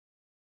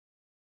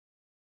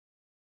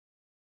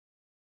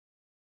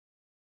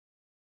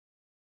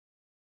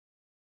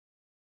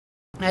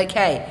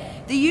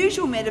Okay, the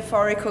usual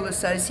metaphorical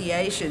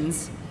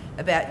associations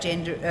about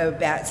gender,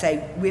 about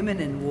say women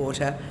and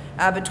water,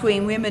 are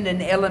between women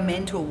and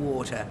elemental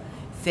water,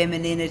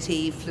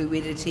 femininity,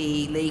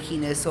 fluidity,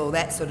 leakiness, all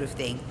that sort of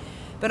thing.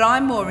 But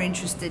I'm more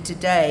interested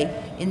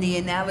today in the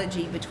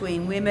analogy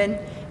between women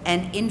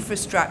and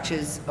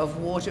infrastructures of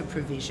water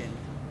provision.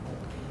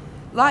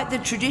 Like the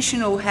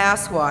traditional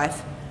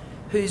housewife,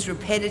 whose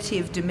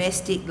repetitive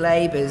domestic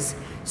labours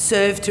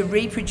serve to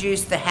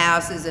reproduce the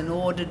houses and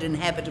ordered and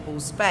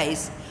habitable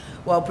space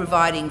while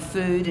providing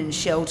food and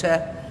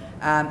shelter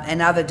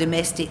and other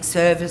domestic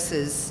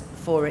services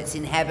for its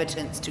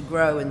inhabitants to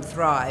grow and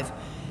thrive,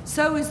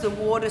 so is the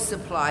water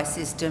supply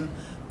system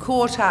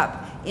caught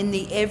up in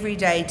the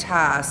everyday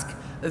task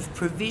of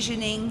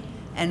provisioning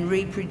and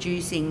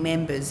reproducing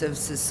members of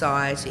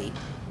society.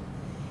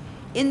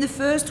 In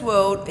first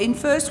world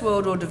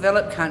or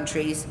developed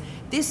countries,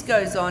 this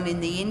goes on in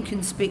the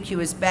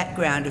inconspicuous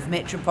background of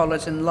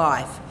metropolitan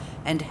life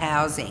and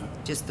housing,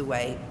 just the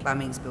way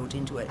plumbing's built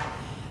into it.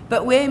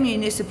 But where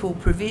municipal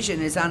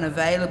provision is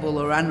unavailable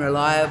or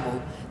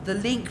unreliable, the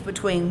link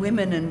between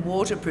women and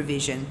water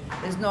provision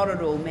is not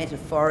at all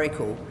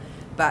metaphorical,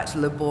 but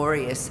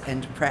laborious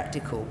and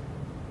practical.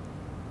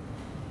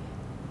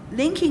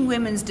 Linking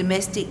women's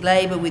domestic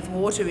labour with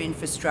water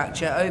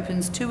infrastructure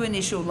opens two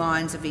initial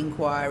lines of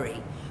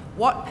inquiry.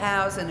 What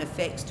powers and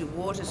effects do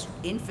water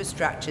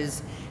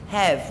infrastructures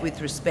have with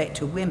respect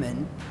to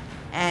women,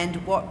 and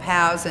what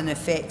powers and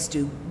effects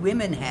do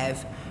women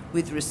have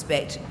with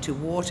respect to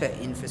water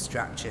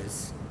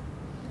infrastructures?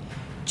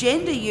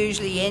 Gender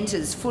usually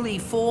enters fully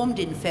formed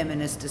in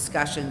feminist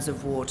discussions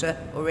of water,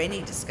 or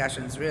any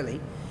discussions really,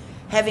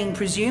 having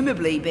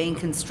presumably been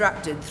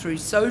constructed through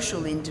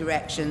social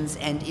interactions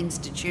and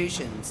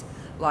institutions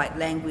like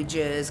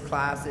languages,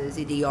 classes,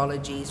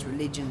 ideologies,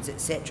 religions,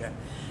 etc.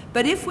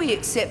 But if we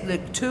accept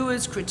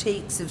Latour's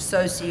critiques of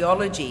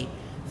sociology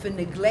for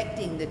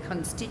neglecting the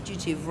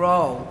constitutive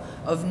role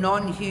of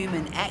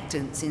non-human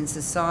actants in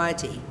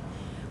society,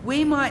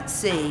 we might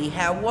see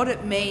how what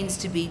it means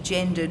to be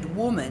gendered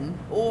woman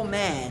or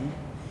man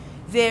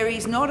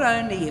varies not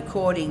only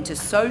according to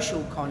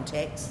social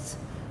contexts,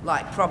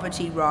 like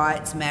property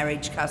rights,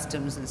 marriage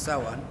customs and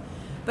so on,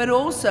 but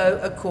also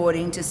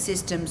according to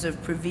systems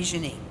of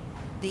provisioning,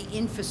 the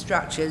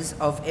infrastructures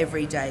of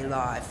everyday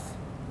life.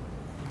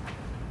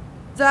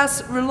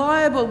 Thus,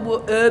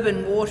 reliable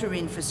urban water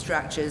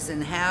infrastructures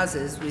and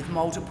houses with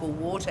multiple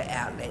water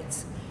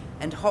outlets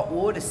and hot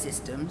water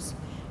systems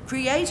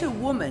create a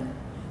woman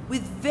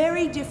with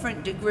very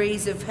different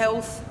degrees of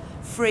health,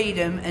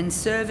 freedom and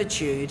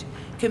servitude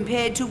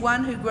compared to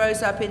one who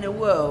grows up in a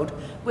world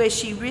where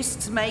she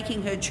risks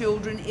making her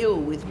children ill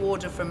with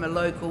water from a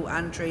local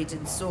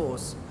untreated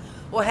source,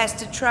 or has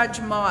to trudge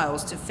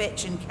miles to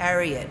fetch and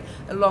carry it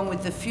along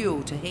with the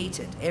fuel to heat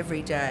it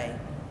every day.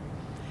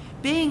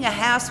 Being a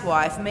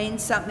housewife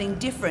means something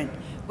different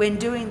when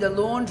doing the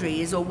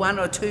laundry is a 1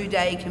 or 2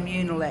 day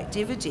communal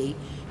activity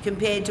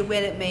compared to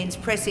when it means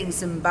pressing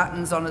some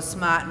buttons on a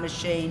smart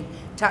machine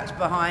tucked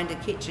behind a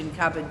kitchen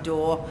cupboard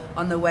door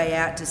on the way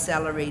out to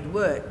salaried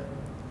work.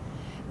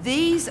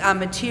 These are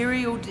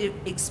material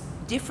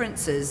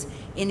differences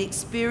in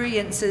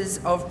experiences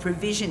of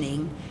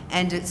provisioning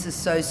and its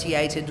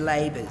associated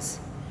labours.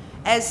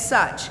 As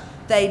such,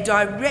 they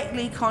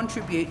directly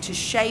contribute to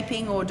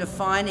shaping or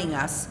defining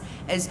us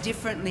as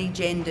differently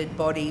gendered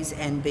bodies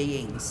and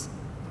beings.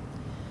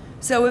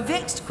 So a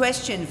vexed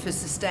question for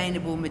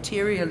sustainable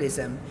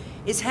materialism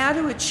is how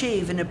to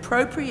achieve an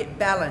appropriate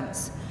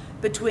balance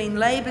between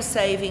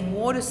labour-saving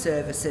water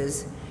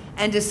services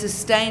and a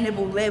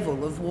sustainable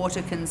level of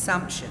water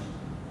consumption.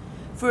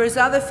 For as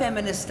other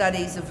feminist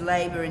studies of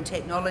labour and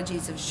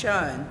technologies have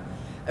shown,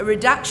 a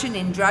reduction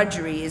in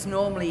drudgery is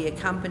normally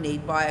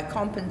accompanied by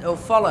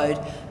followed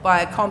by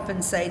a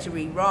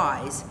compensatory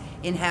rise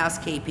in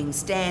housekeeping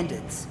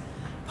standards.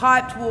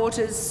 Piped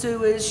waters,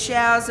 sewers,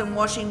 showers and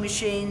washing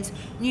machines,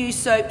 new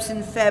soaps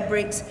and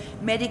fabrics,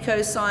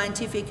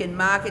 medico-scientific and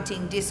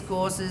marketing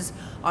discourses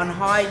on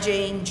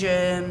hygiene,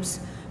 germs,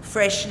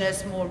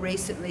 freshness, more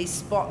recently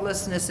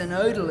spotlessness and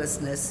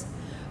odourlessness,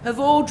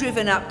 have all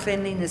driven up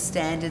cleanliness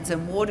standards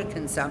and water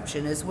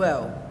consumption as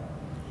well.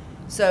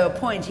 So a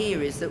point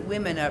here is that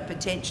women are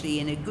potentially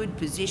in a good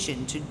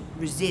position to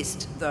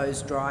resist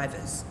those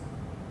drivers.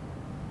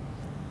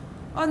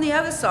 On the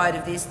other side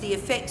of this, the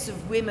effects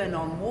of women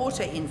on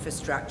water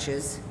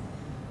infrastructures,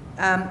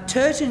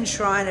 Turton,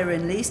 Schreiner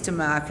and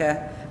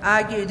Leistemacher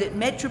argue that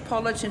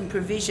metropolitan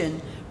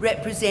provision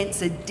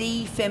represents a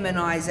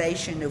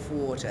defeminisation of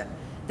water.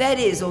 That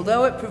is,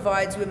 although it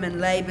provides women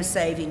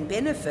labour-saving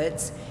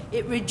benefits,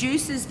 it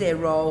reduces their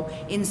role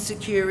in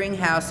securing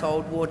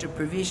household water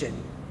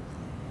provision.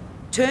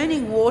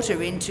 Turning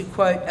water into,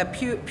 quote,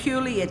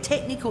 purely a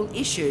technical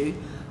issue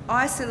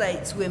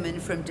isolates women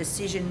from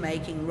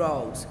decision-making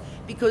roles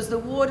because the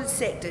water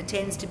sector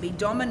tends to be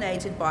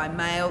dominated by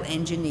male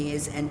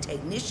engineers and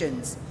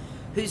technicians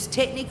whose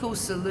technical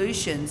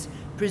solutions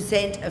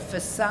present a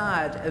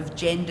facade of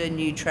gender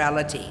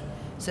neutrality.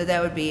 So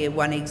that would be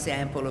one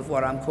example of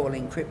what I'm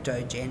calling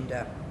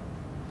crypto-gender.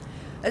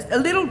 A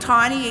little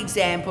tiny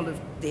example of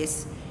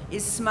this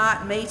is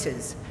smart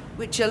meters,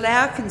 which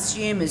allow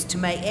consumers to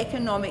make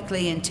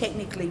economically and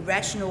technically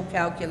rational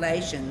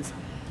calculations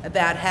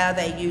about how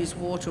they use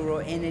water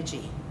or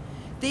energy.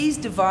 These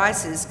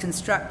devices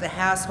construct the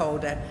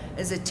householder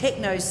as a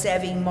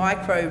techno-savvy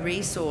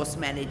micro-resource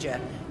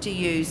manager, to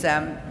use,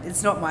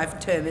 it's not my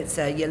term, it's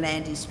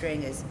Yolandi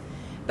Strenger's.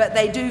 But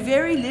they do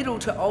very little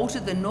to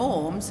alter the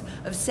norms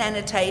of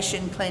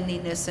sanitation,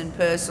 cleanliness and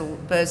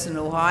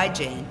personal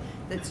hygiene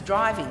that's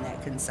driving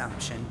that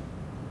consumption.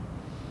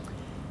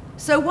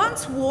 So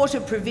once water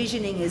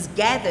provisioning is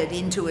gathered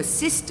into a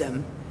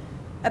system,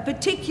 a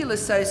particular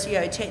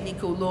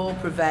socio-technical law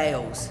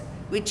prevails,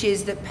 which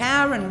is that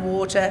power and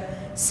water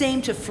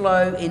seem to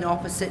flow in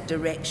opposite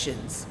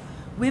directions.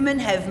 Women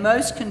have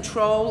most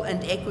control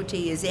and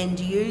equity as end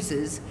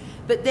users,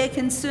 but their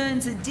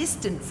concerns are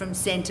distant from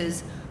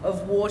centres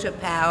of water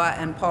power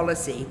and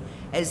policy,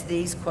 as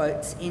these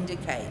quotes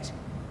indicate.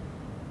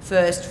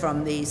 First,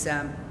 from these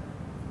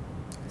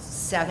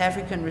South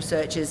African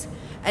researchers,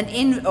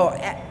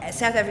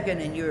 South African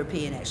and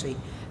European actually,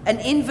 an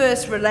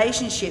inverse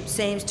relationship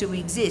seems to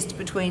exist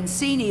between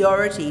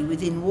seniority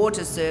within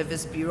water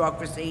service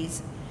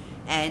bureaucracies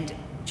and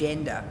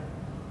gender.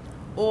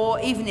 Or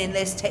even in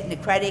less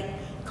technocratic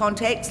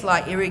contexts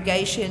like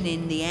irrigation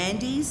in the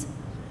Andes,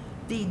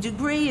 the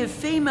degree of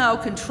female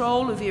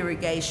control of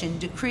irrigation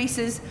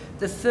decreases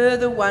the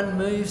further one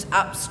moves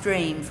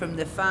upstream from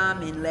the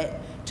farm inlet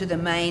to the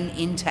main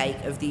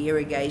intake of the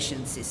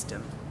irrigation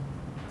system.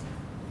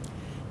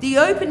 The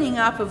opening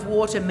up of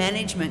water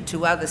management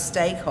to other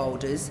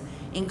stakeholders,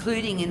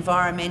 including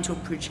environmental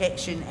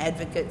protection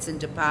advocates and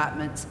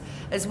departments,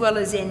 as well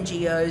as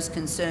NGOs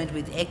concerned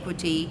with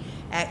equity,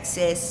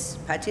 access,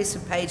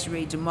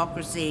 participatory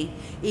democracy,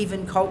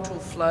 even cultural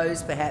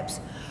flows perhaps,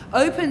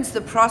 opens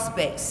the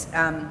prospects,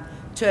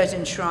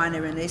 Turton,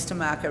 Schreiner and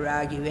Estermarker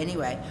argue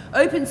anyway,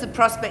 opens the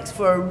prospects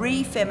for a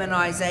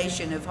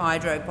refeminisation of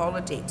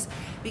hydropolitics,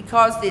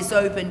 because this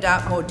opened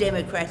up more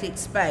democratic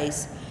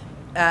space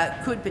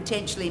could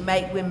potentially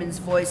make women's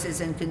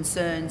voices and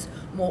concerns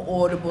more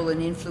audible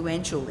and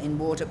influential in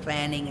water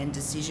planning and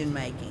decision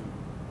making.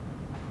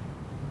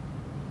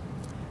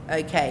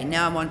 Okay,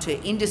 now I'm on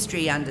to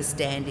industry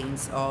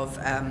understandings of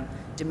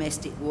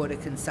domestic water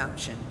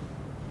consumption.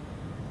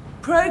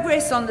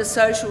 Progress on the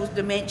social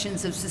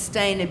dimensions of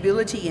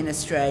sustainability in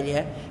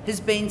Australia has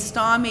been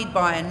stymied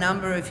by a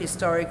number of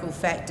historical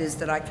factors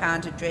that I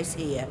can't address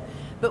here,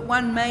 but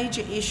one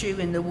major issue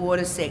in the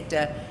water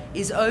sector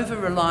is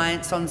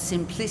over-reliance on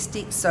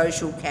simplistic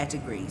social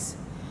categories.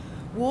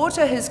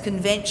 Water has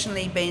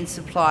conventionally been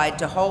supplied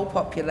to whole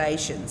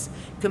populations,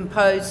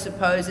 composed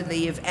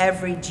supposedly of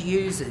average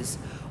users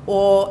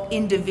or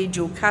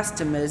individual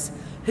customers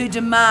who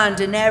demand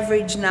an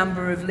average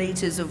number of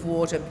litres of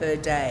water per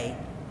day.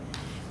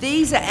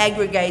 These are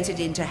aggregated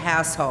into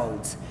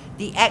households,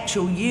 the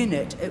actual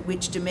unit at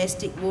which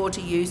domestic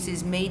water use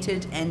is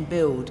metered and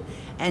billed,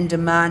 and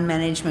demand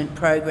management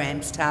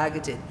programs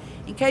targeted.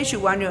 In case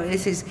you're wondering,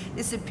 this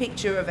is a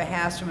picture of a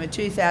house from a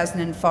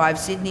 2005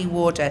 Sydney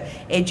Water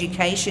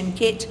education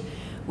kit,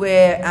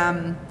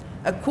 where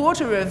a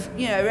quarter of,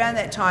 around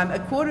that time, a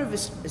quarter of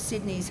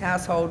Sydney's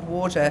household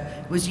water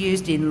was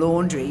used in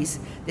laundries.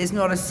 There's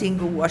not a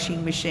single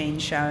washing machine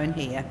shown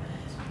here.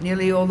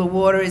 Nearly all the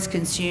water is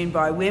consumed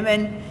by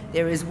women.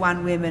 There is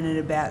 1 woman and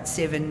about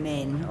 7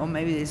 men, or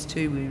maybe there's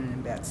 2 women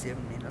and about 7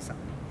 men or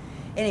something.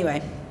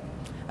 Anyway,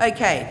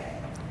 okay.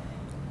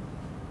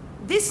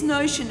 This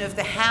notion of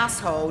the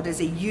household as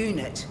a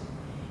unit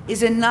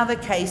is another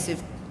case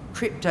of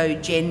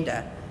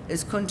crypto-gender,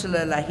 as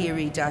Kuntala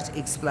Lahiri Dutt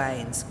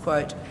explains,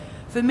 quote,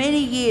 "For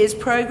many years,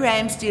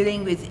 programs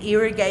dealing with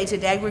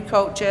irrigated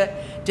agriculture,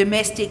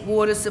 domestic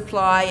water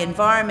supply,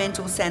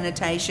 environmental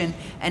sanitation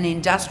and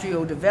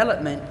industrial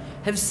development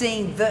have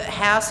seen the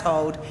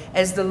household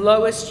as the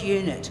lowest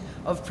unit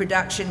of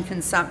production,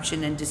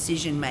 consumption and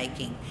decision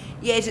making.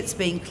 Yet it's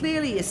been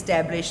clearly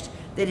established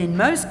that in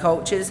most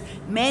cultures,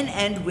 men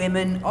and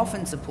women,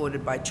 often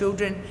supported by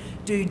children,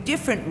 do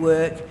different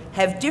work,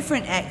 have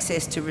different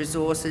access to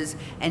resources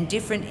and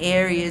different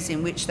areas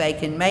in which they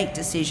can make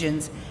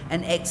decisions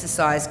and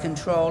exercise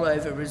control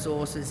over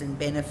resources and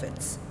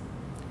benefits."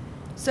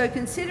 So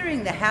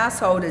considering the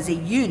household as a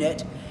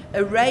unit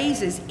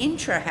erases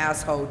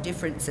intra-household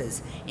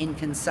differences in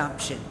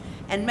consumption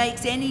and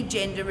makes any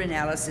gender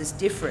analysis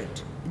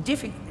difficult.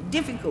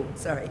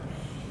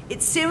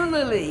 It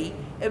similarly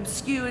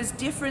obscures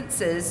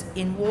differences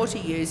in water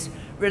use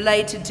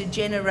related to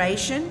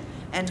generation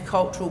and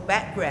cultural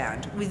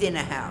background within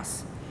a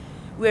house,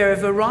 where a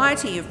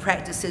variety of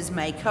practices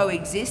may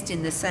coexist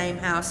in the same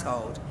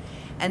household.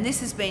 And this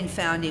has been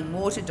found in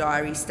water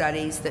diary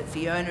studies that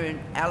Fiona and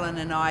Alan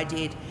and I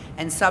did,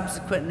 and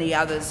subsequently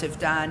others have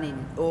done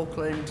in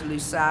Auckland,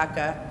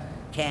 Lusaka,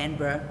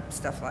 Canberra,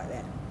 stuff like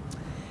that.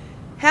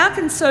 How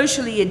can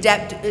socially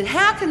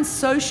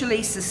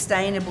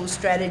sustainable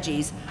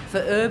strategies for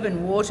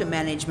urban water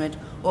management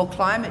or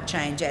climate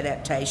change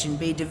adaptation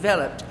be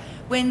developed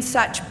when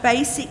such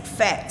basic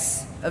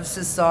facts of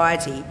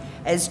society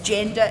as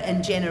gender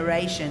and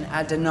generation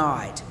are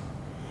denied.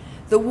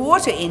 The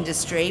water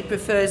industry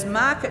prefers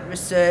market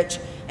research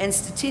and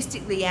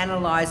statistically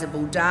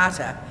analysable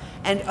data,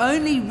 and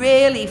only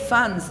rarely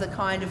funds the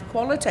kind of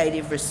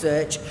qualitative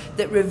research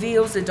that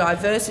reveals a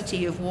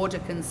diversity of water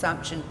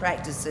consumption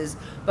practices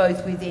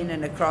both within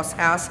and across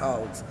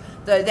households,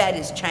 though that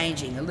is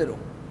changing a little.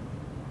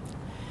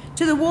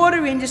 To the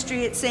water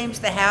industry, it seems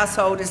the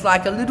household is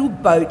like a little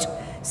boat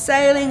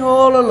sailing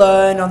all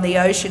alone on the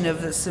ocean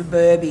of the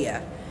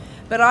suburbia.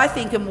 But I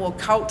think a more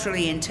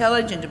culturally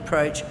intelligent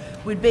approach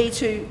would be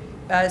to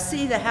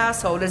see the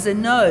household as a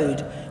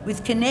node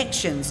with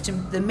connections to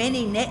the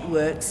many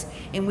networks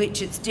in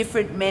which its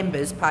different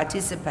members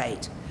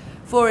participate.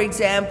 For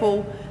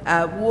example,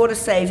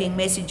 water-saving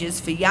messages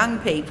for young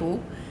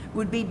people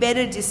would be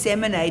better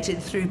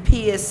disseminated through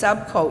peer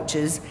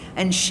subcultures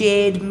and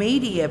shared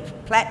media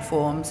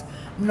platforms,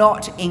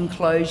 not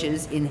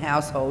enclosures in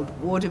household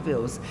water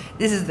bills.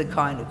 This is the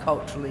kind of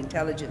cultural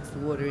intelligence the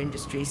water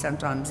industry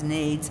sometimes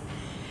needs.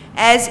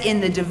 As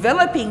in the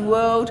developing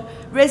world,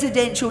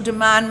 residential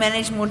demand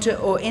management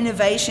or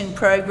innovation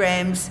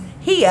programs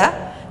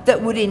here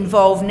that would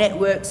involve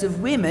networks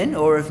of women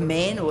or of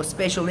men or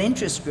special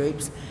interest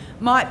groups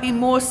might be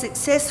more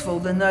successful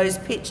than those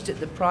pitched at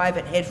the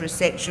private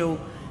heterosexual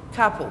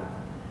couple.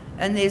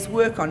 And there's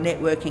work on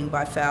networking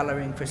by Fowler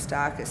and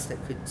Christakis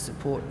that could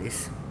support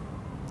this.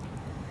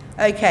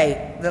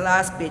 Okay, the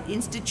last bit,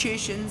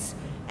 institutions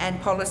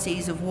and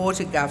policies of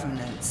water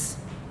governance.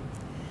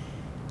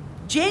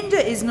 Gender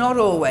is not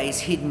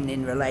always hidden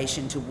in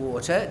relation to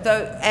water,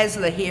 though, as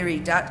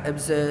Lahiri Dutt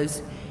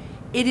observes,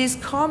 it is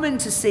common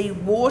to see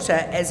water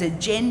as a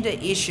gender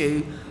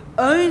issue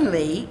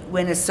only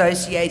when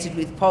associated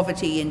with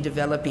poverty in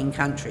developing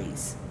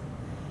countries.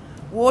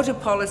 Water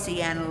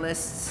policy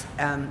analysts,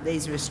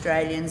 these are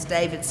Australians,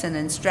 Davidson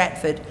and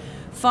Stratford,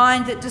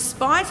 find that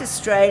despite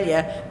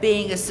Australia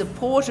being a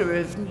supporter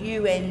of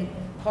UN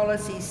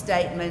policy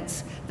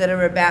statements that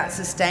are about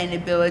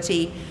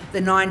sustainability,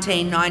 the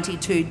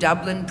 1992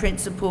 Dublin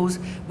Principles,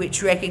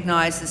 which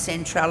recognise the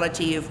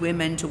centrality of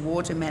women to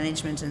water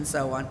management and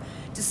so on.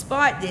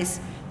 Despite this,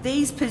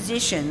 these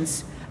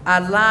positions are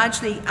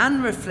largely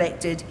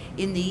unreflected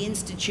in the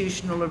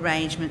institutional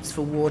arrangements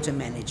for water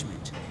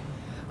management.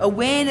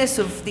 Awareness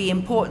of the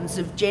importance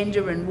of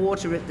gender and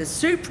water at the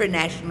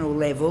supranational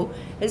level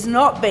has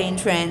not been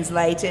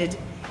translated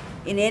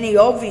in any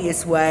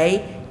obvious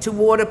way to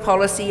water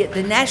policy at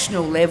the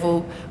national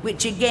level,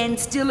 which again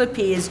still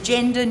appears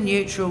gender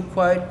neutral,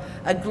 quote,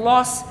 a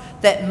gloss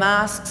that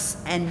masks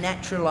and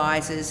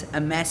naturalises a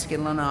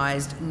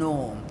masculinised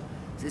norm.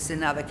 This is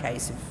another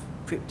case of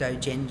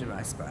crypto-gender,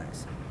 I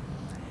suppose.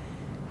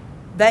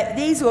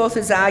 These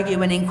authors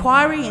argue an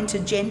inquiry into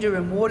gender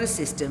and water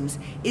systems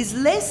is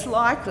less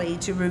likely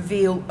to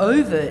reveal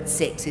overt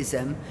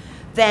sexism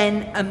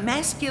than a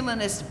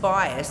masculinist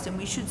bias, and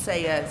we should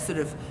say a sort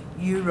of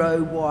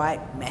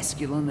Euro-white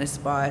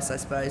masculinist bias, I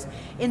suppose,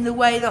 in the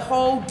way the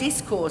whole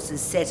discourse is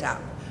set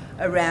up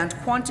around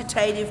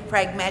quantitative,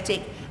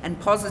 pragmatic and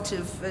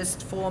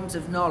positivist forms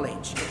of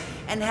knowledge,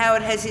 and how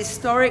it has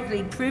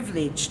historically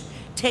privileged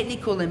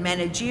technical and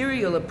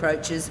managerial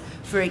approaches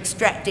for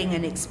extracting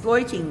and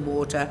exploiting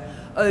water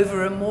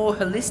over a more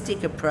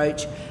holistic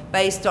approach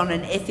based on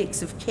an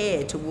ethics of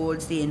care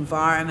towards the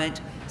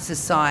environment,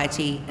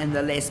 society and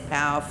the less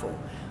powerful.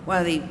 One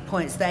of the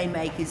points they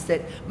make is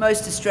that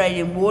most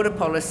Australian water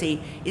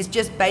policy is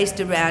just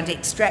based around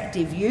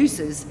extractive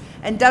uses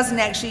and doesn't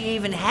actually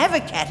even have a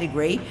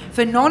category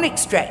for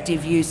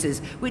non-extractive uses,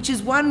 which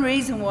is one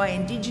reason why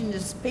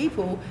Indigenous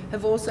people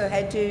have also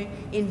had to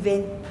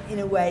invent, in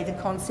a way, the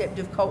concept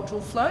of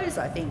cultural flows,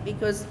 I think,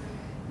 because,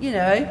 you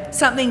know,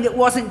 something that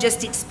wasn't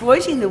just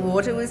exploiting the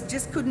water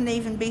couldn't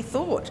even be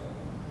thought.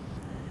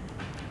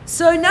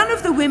 So none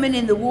of the women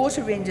in the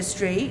water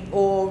industry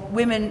or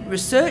women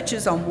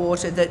researchers on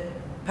water that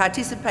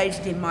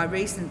participated in my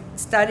recent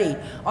study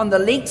on the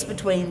links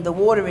between the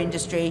water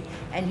industry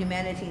and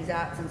humanities,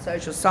 arts and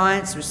social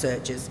science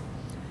researchers,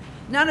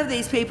 none of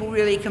these people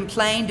really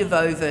complained of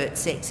overt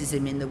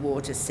sexism in the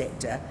water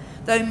sector,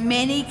 though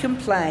many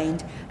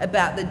complained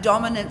about the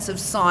dominance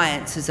of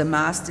science as a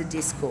master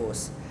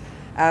discourse.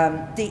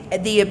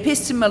 The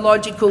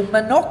epistemological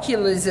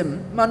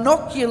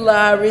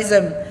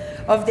monocularism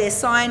of their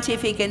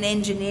scientific and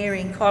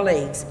engineering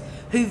colleagues,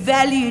 who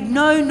valued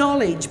no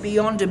knowledge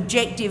beyond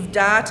objective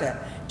data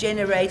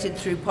generated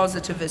through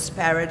positivist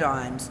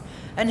paradigms,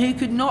 and who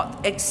could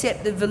not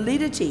accept the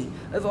validity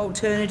of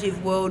alternative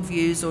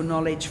worldviews or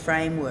knowledge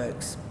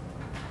frameworks.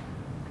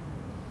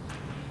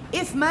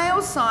 If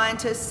male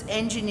scientists,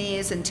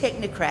 engineers and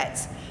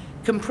technocrats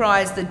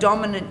comprise the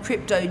dominant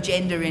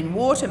crypto-gender in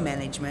water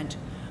management,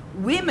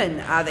 women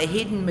are the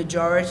hidden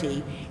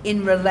majority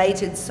in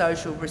related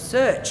social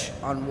research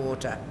on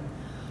water.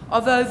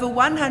 Of over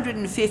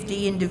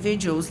 150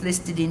 individuals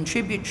listed in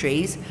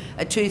Tributaries,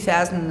 a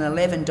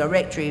 2011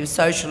 directory of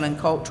social and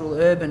cultural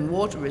urban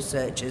water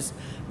researchers,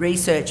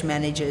 research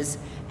managers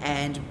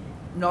and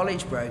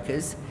knowledge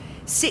brokers,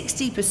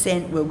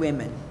 60% were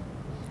women.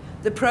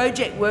 The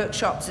project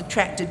workshops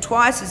attracted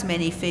twice as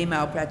many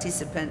female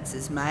participants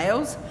as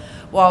males,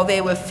 while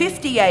there were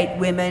 58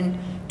 women,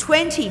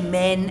 20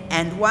 men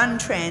and 1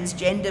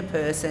 transgender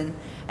person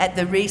at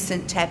the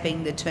recent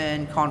Tapping the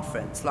Turn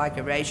conference, like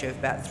a ratio of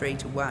about 3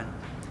 to 1.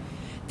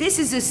 This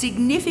is a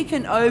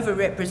significant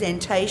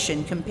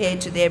overrepresentation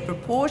compared to their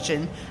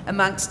proportion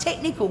amongst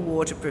technical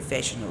water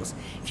professionals.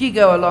 If you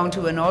go along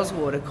to an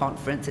Ozwater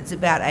conference, it's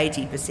about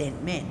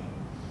 80% men.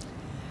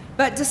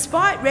 But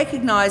despite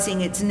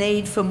recognising its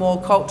need for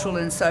more cultural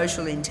and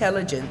social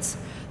intelligence,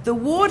 the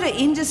water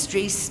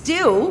industry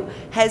still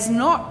has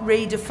not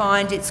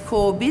redefined its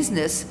core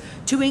business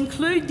to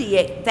include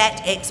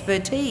that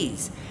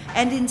expertise,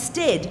 and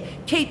instead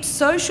keeps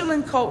social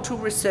and cultural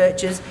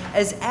researchers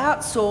as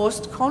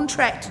outsourced,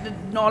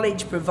 contracted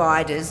knowledge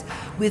providers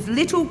with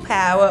little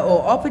power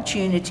or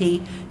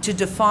opportunity to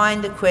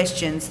define the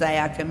questions they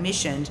are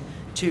commissioned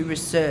to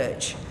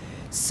research.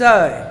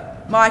 So,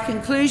 my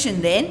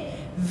conclusion then,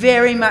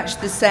 very much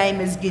the same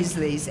as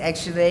Gisley's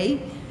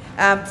actually.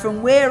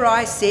 From where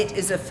I sit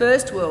as a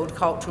first world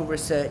cultural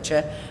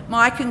researcher,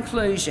 my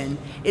conclusion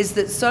is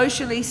that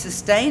socially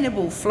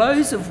sustainable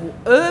flows of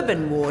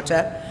urban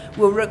water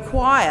will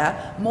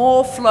require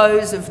more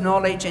flows of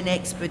knowledge and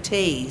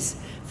expertise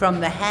from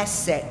the HAS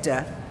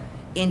sector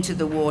into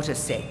the water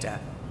sector.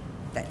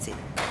 That's it.